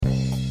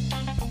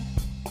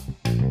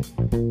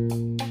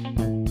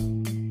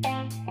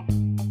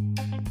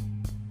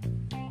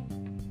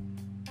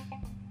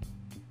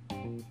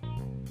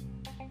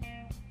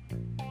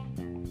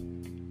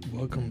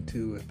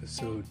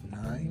episode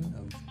 9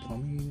 of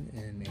Plumbing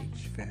and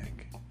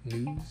HVAC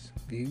news,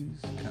 views,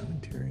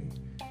 commentary,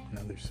 and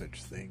other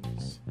such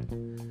things.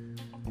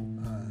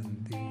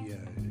 On the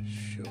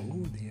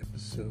the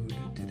episode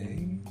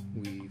today,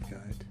 we've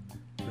got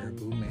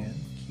Baraboo Man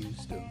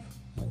accused of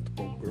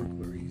multiple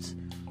burglaries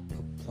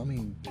of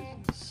plumbing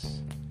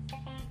business.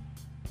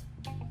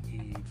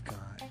 We've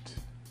got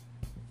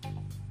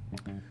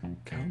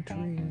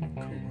countering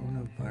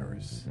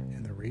coronavirus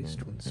and the race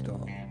to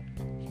install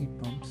heat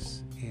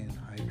pumps and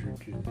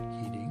hydrogen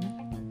heating.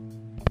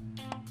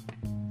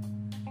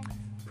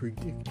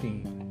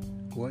 Predicting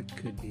what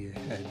could be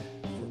ahead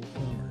for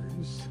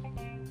plumbers.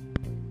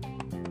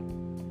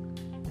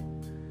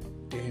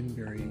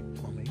 Danbury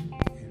Plumbing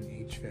and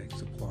HVAC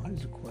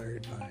supplies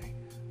acquired by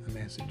a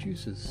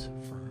Massachusetts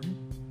firm.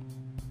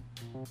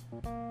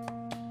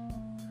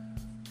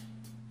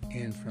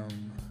 And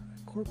from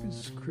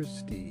Corpus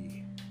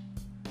Christi,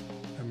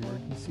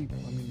 emergency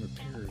plumbing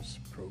repairs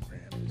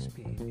program is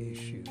being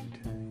issued,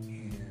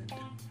 and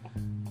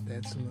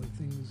that's some of the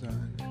things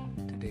on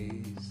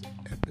today's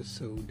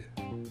episode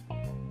 9.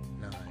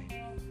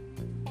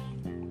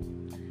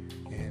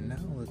 And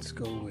now let's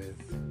go with,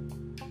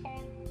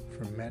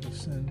 from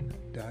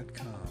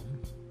Madison.com,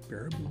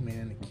 Baraboo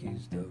Man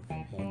accused of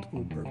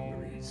multiple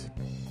burglaries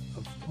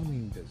of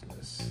plumbing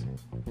business,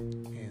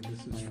 and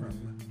this is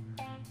from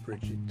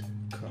Bridget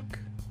Cook.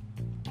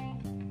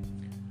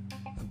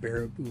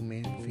 Baraboo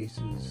Man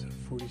faces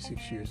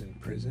 46 years in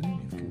prison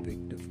if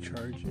convicted of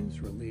charges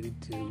related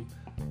to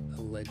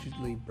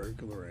allegedly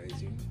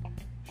burglarizing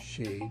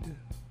Shade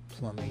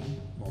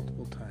Plumbing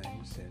multiple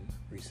times in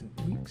recent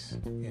weeks,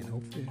 and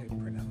hopefully I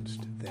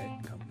pronounced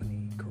that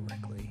company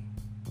correctly.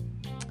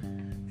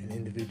 An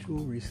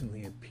individual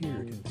recently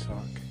appeared in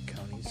Sauk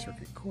County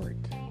Circuit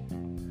Court.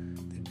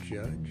 The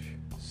judge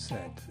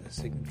set a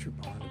signature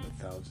bond of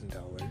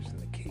 $1,000 in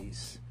the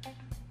case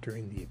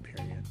during the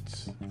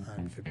appearance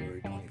on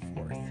February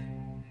 24th.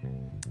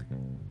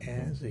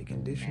 As a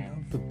condition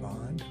of the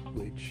bond,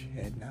 which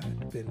had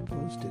not been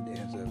posted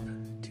as of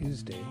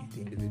Tuesday,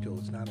 the individual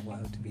is not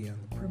allowed to be on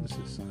the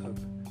premises of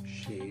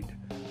Shade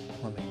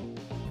Plumbing.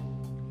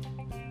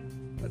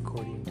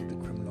 According to the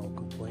criminal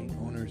complaint,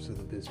 owners of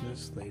the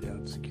business laid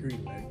out security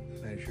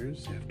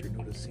measures after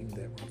noticing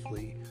that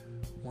roughly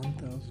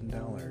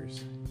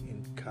 $1,000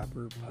 in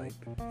copper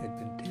pipe had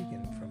been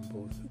taken from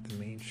both the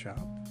main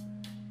shop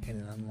and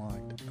an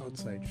unlocked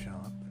outside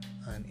shop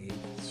on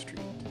 8th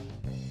Street.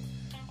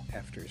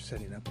 After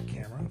setting up a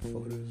camera,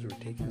 photos were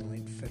taken in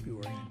late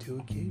February on 2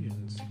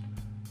 occasions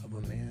of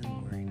a man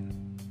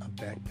wearing a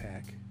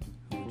backpack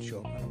who would show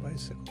up on a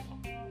bicycle.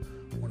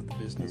 One of the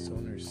business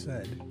owners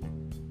said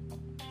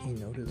he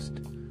noticed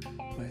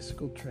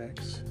bicycle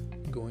tracks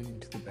going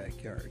into the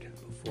backyard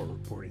before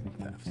reporting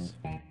thefts.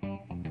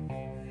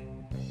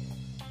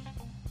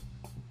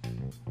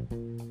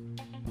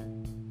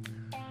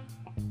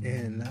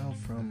 And now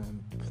from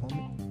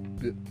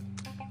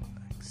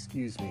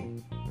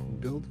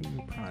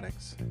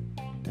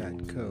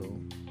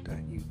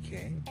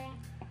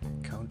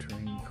buildingproducts.co.uk,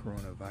 countering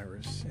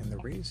coronavirus and the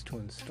race to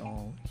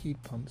install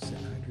heat pumps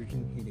and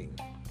hydrogen heating.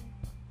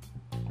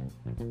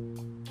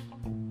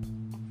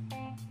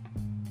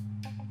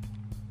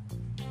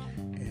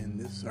 And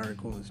this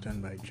article is done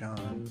by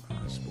John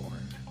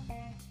Osborne.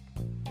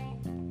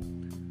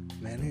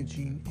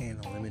 Managing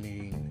and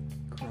eliminating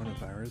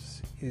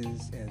coronavirus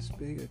is as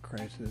big a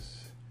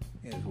crisis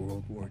as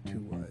World War II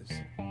was.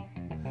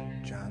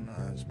 John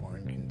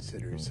Osborne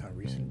considers how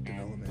recent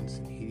developments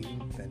in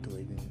heating,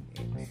 ventilating,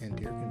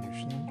 and air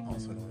conditioning,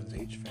 also known as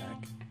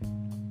HVAC,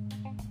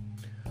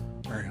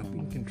 are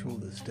helping control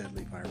this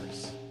deadly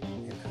virus,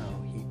 and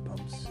how heat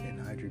pumps and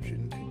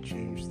hydrogen could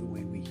change the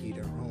way we heat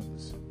our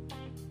homes.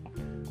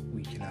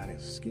 We cannot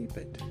escape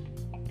it.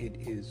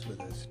 It is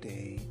with us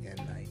day and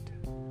night.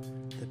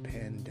 The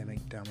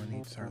pandemic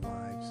dominates our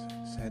lives.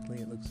 Sadly,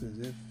 it looks as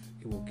if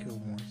it will kill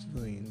more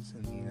civilians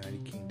in the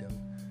United Kingdom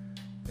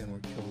than were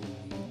killed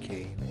in the UK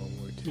in World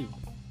War II.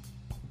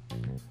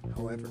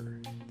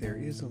 However, there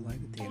is a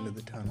light at the end of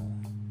the tunnel.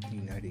 The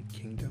United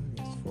Kingdom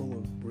is full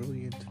of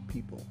brilliant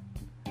people.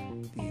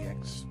 The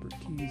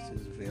expertise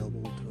is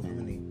available to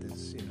eliminate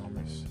this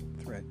enormous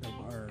threat of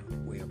our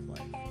way of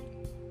life.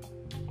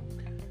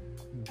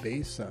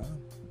 BESA,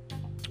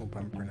 hope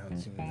I'm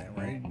pronouncing that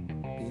right,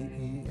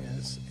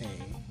 BESA,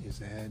 is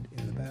ahead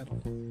in the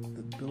battle.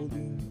 The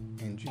Building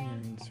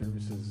Engineering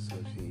Services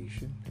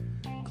Association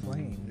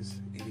claims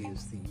it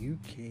is the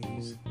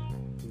UK's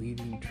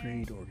leading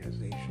trade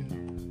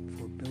organization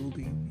for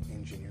building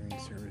engineering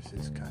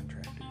services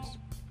contractors.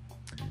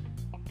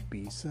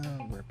 BESA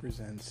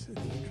represents the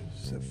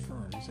interests of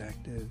firms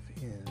active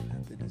in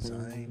the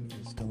design,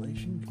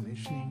 installation,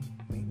 commissioning,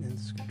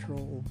 maintenance,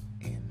 control,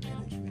 and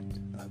management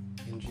of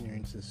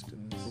engineering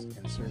systems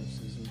and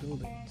services in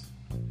buildings.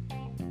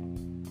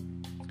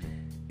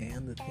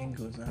 And the thing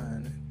goes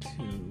on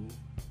to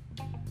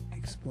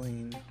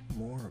explain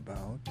more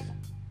about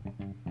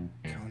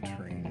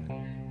countering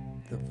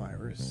the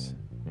virus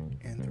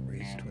and the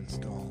race to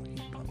install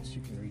heat pumps.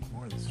 You can read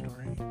more of the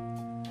story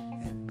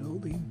at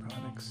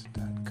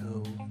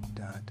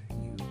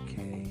buildingproducts.co.uk.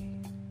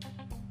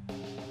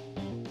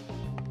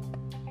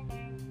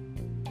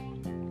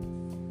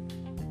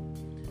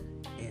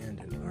 And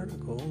an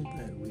article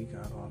that we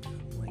got off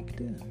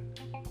LinkedIn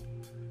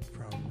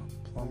from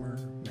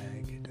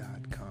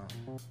plumbermag.com,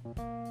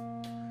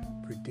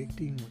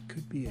 predicting what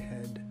could be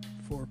ahead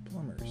for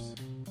plumbers.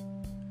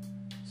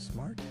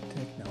 Smart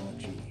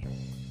technology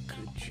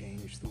could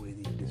change the way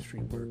the industry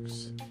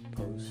works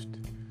post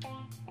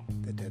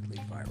the deadly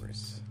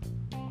virus.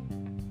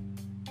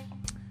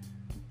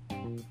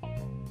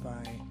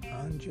 By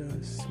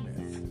Anja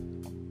Smith.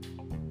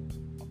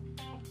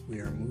 We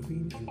are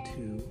moving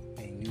into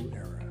a new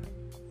era.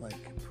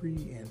 Like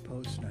pre and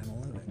post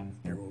 9/11,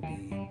 there will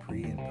be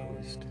pre and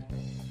post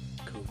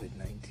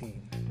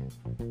COVID-19.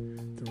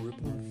 The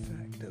ripple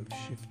effect of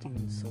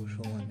shifting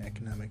social and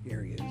economic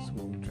areas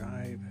will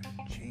drive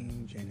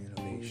change and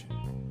innovation.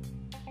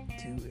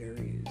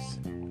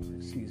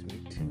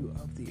 Two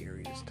of the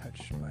areas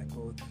touched by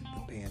both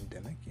the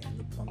pandemic and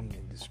the plumbing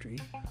industry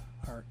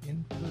are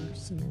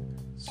in-person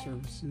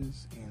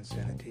services and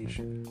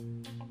sanitation.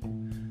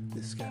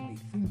 This got me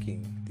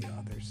thinking, the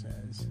author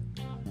says,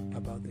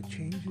 about the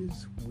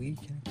changes we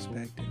can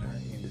expect in our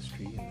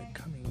industry in the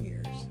coming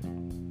years.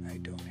 I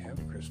don't have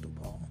a crystal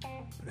ball,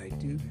 but I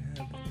do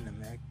have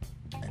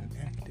an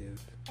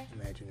active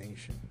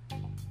imagination.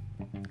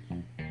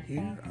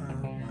 Here are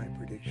my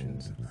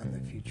predictions on the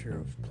future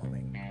of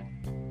plumbing.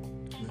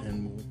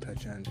 Then we'll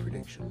touch on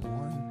prediction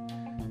 1,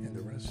 and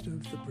the rest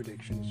of the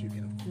predictions you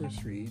can of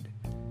course read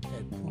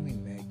at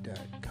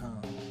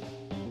plumbingmag.com.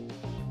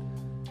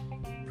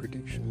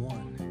 Prediction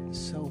 1,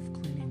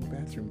 self-cleaning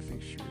bathroom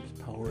fixtures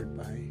powered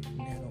by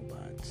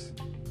nanobots.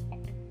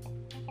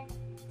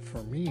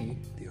 For me,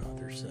 the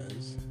author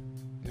says,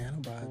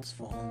 nanobots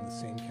fall in the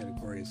same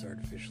category as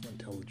artificial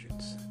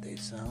intelligence. They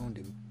sound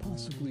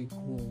impossibly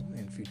cool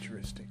and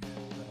futuristic,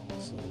 but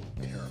also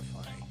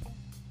terrifying.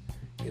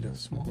 Yet a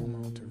small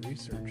amount of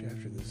research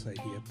after this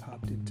idea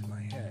popped into my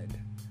head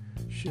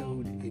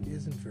showed it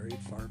isn't very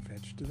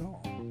far-fetched at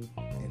all.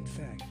 In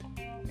fact,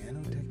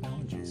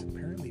 nanotechnology is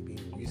apparently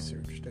being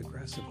researched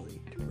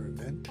aggressively to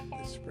prevent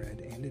the spread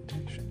and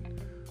detection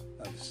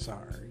of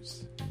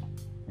SARS.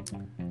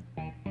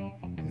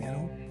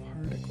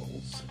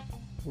 Nanoparticles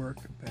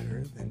work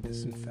better than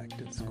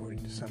disinfectants,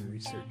 according to some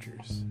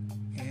researchers.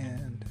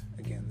 And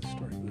again, the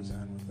story goes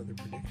on with other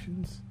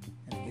predictions.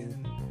 And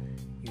again,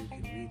 you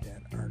can read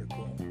that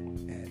article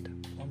at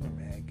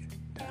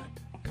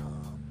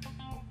plumbermag.com.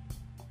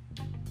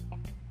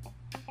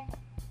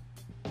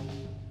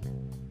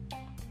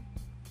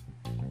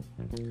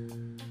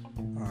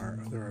 Our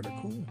other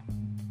article,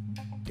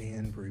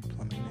 Danbury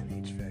Plumbing and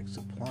HVAC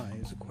Supply,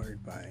 is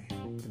acquired by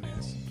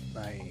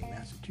a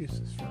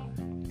Massachusetts firm,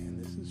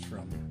 and this is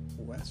from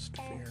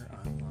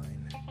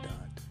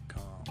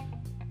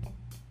westfaironline.com.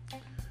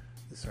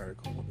 This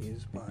article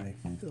is by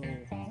Phil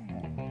Hall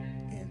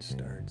and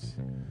starts,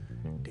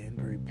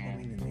 Danbury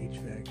Plumbing and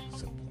HVAC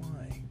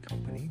Supply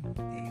Company,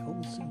 a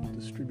wholesale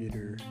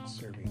distributor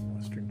serving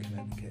Western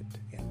Connecticut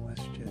and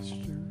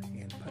Westchester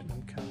and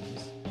Putnam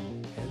counties,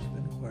 has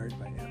been acquired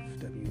by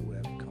FW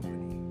Webb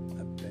Company,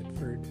 a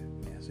Bedford,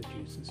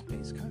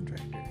 Massachusetts-based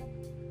contractor.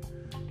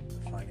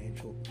 The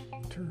financial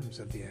terms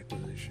of the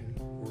acquisition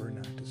were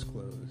not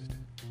disclosed.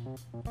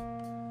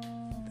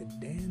 The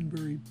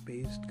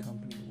Danbury-based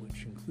company,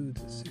 which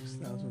includes a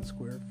 6,000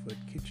 square foot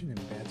kitchen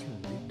and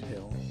bathroom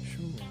retail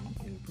showroom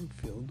in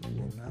Brookfield,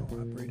 will now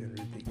operate under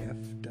the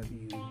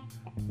FW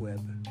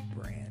Webb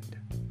brand.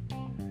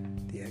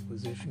 The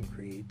acquisition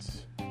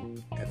creates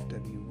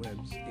FW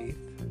Webb's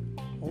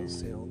 8th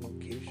wholesale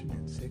location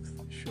and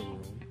 6th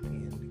showroom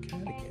in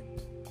Connecticut.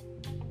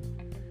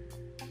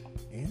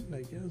 And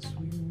I guess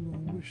we will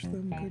wish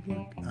them good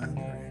luck on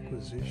their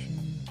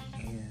acquisition,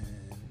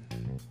 and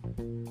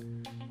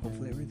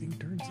hopefully everything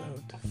turns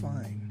out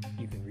fine.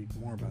 You can read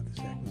more about this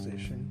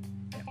acquisition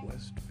at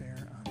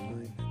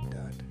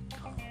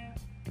westfaironline.com.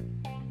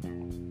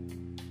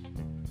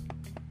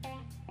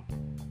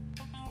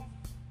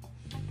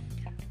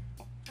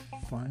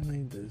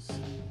 Finally, this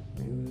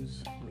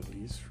news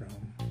release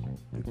from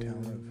the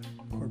town of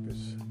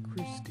Corpus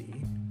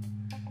Christi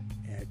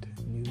at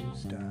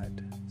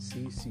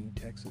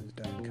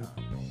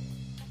news.cctexas.com.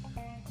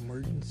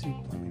 Emergency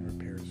plumbing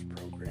repairs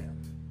program.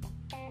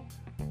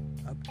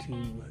 Up to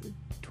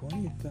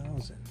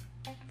 $20,000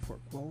 for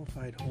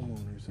qualified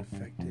homeowners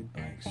affected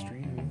by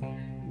extreme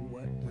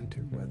wet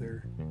winter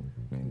weather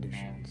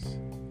conditions.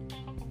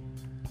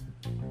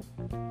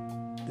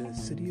 The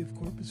city of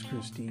Corpus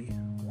Christi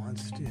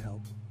wants to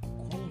help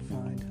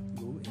qualified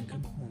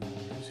low-income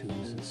homeowners who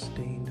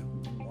sustained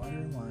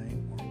water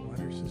line or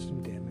water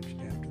system damage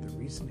after the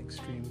recent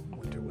extreme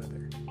winter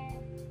weather.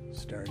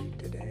 Starting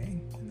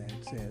today, and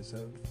that's as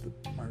of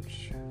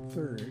March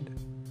 3rd,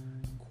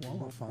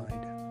 qualified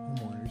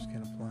homeowners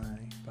can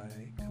apply by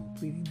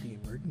completing the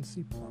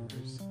Emergency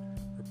Plumbers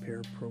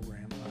Repair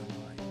Program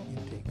online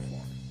intake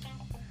form.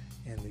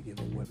 And they give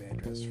a web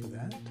address for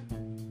that.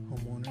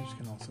 Homeowners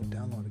can also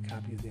download a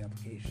copy of the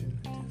application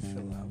to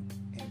fill out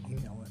and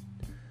email it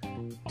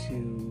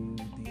to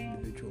the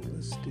individual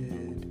listed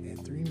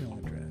and their email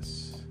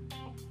address.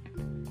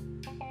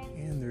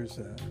 And there's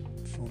a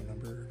phone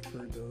number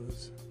for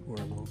those who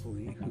are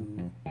locally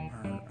who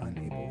are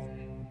unable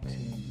to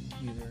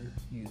either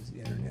use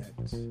internet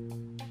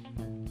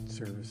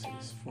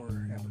services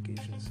for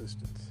application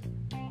assistance.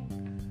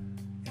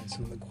 And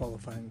some of the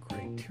qualifying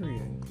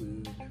criteria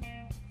include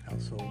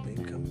household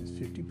income is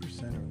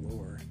 50% or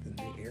lower than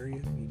the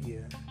area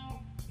media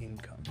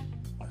income,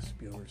 must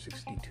be over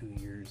 62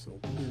 years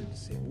old or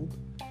disabled,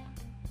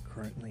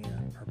 currently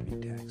on property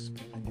tax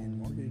payment and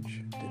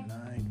mortgage,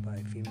 denied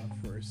by FEMA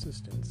for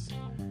assistance.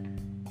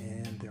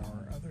 And there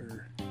are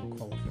other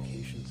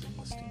qualifications and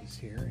listings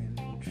here, and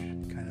which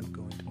kind of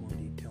go into more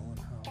detail on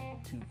how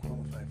to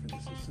qualify for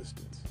this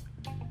assistance.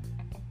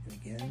 And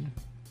again,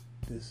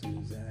 this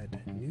is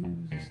at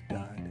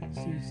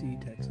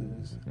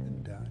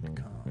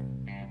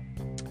news.cctexas.com.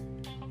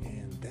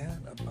 And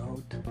that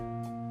about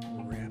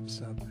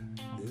wraps up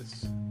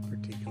this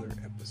particular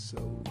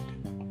episode.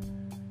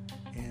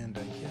 And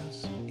I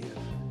guess if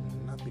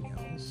nothing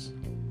else,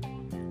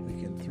 we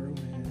can throw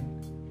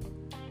in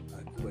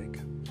a quick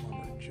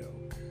plumber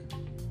joke.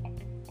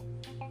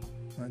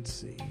 Let's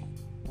see.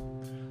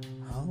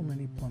 How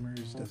many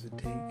plumbers does it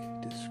take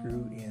to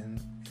screw in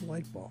a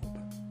light bulb?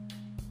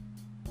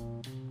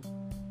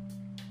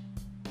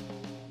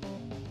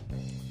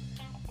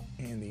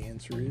 And the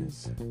answer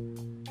is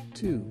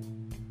 2.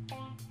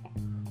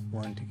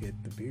 1 to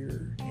get the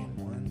beer and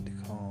 1 to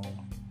call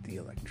the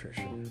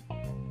electrician.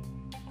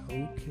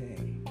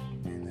 Okay,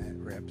 and that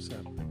wraps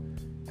up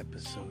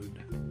episode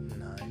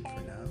 9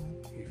 for now.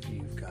 If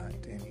you've got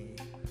any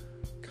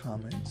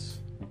comments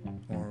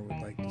or would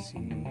like to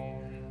see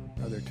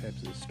other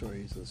types of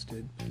stories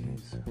listed,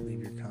 please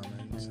leave your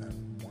comments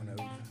on one of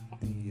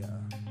the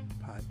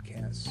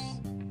podcasts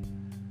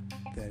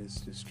that is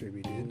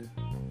distributed.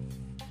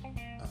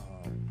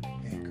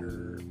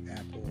 Anchor,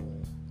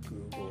 Apple,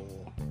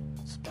 Google,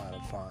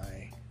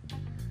 Spotify,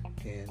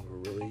 and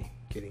we're really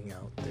getting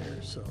out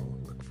there, so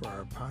look for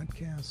our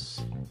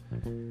podcasts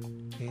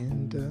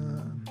and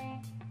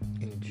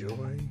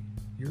enjoy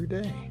your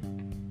day.